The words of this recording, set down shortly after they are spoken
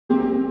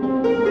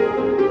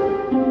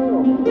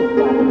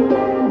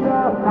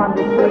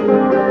To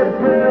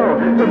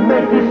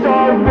make this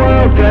our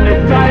world,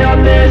 gonna die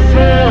on this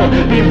hill.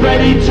 Be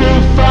ready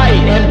to fight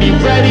and be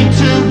ready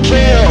to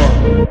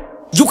kill.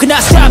 You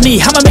cannot stop me,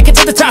 I'ma make it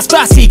to the top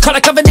spicy. Call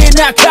a covenant,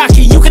 not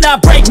cocky. You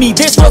cannot break me,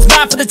 this world's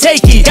mine for the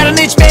taking. Got an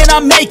inch, man,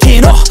 I'm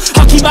making.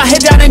 I'll keep my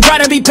head down and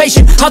grind and be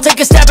patient. I'll take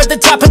a stab at the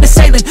top of the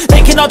sailing. They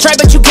can all try,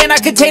 but you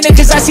cannot contain it.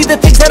 Cause I see the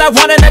things that I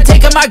want and I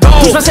take on my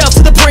goal. Push myself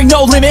to the brink,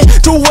 no limit.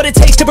 Do what it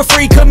takes to be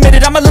free,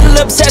 committed. I'm a little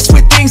obsessed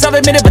with things, I'll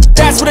admit it. But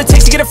that's what it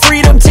takes to get a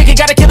freedom ticket.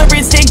 Got a killer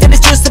instinct and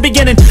it's just the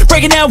beginning.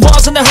 Breaking down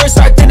walls and the hurt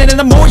start thinning. And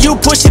the more you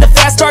push it, the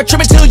fast start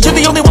trimming. Till you're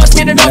the only one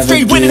standing up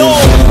straight, winning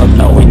all.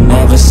 No, we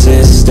never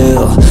sit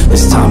still.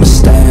 It's time to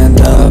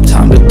stand up,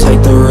 time to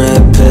take the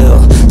red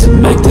pill. To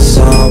make this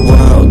our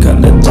world,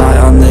 gonna die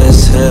on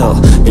this hill.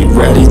 Be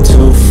ready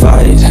to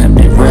fight and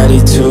be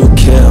ready to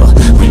kill.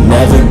 We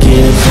never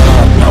give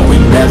up, no we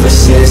never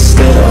sit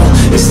still.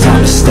 It's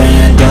time to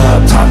stand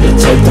up, time to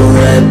take the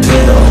red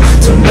pill.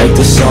 To make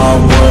this our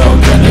world,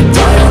 gonna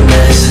die on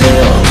this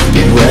hill.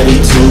 Be ready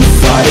to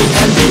fight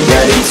and be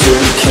ready to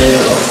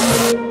kill.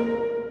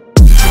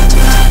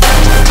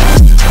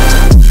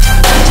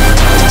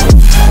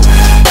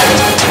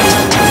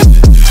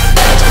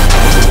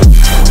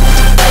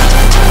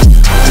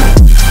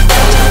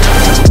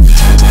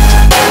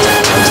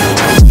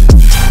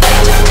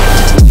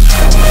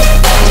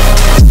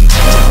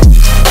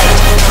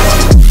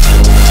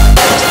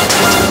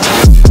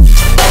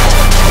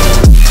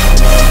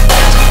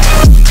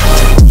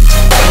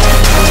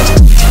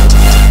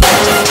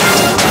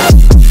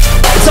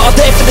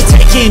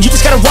 You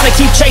just gotta wanna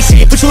keep chasing.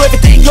 Put you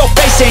everything you're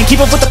facing.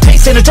 Keep up with the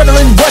pace and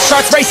adrenaline rush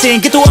starts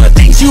racing. Get through all the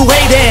things you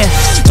hate and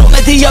don't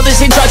let the others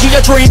in charge of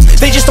your dreams.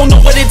 They just don't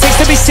know what it takes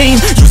to be seen.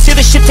 You see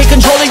the ship take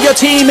control of your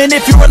team. And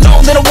if you're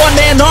alone, then a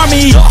one-man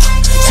army.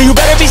 So you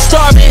better be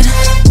starving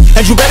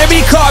and you better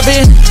be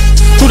carving.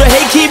 Through the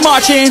hate keep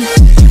marching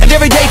and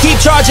every day keep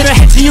charging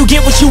ahead till you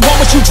get what you want,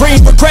 what you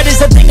dream. Regret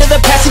is a thing of the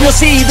past and you'll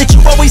see that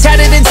you always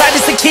had it inside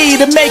is the key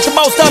to make the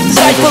most of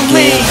this life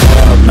believe.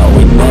 No,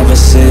 we never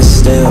sit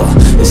still.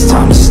 It's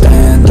time to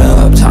stand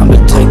up, time to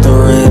take the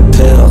red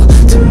pill.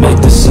 To make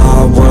this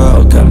our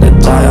world, gonna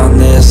die on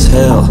this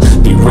hill.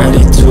 Be ready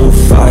to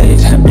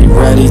fight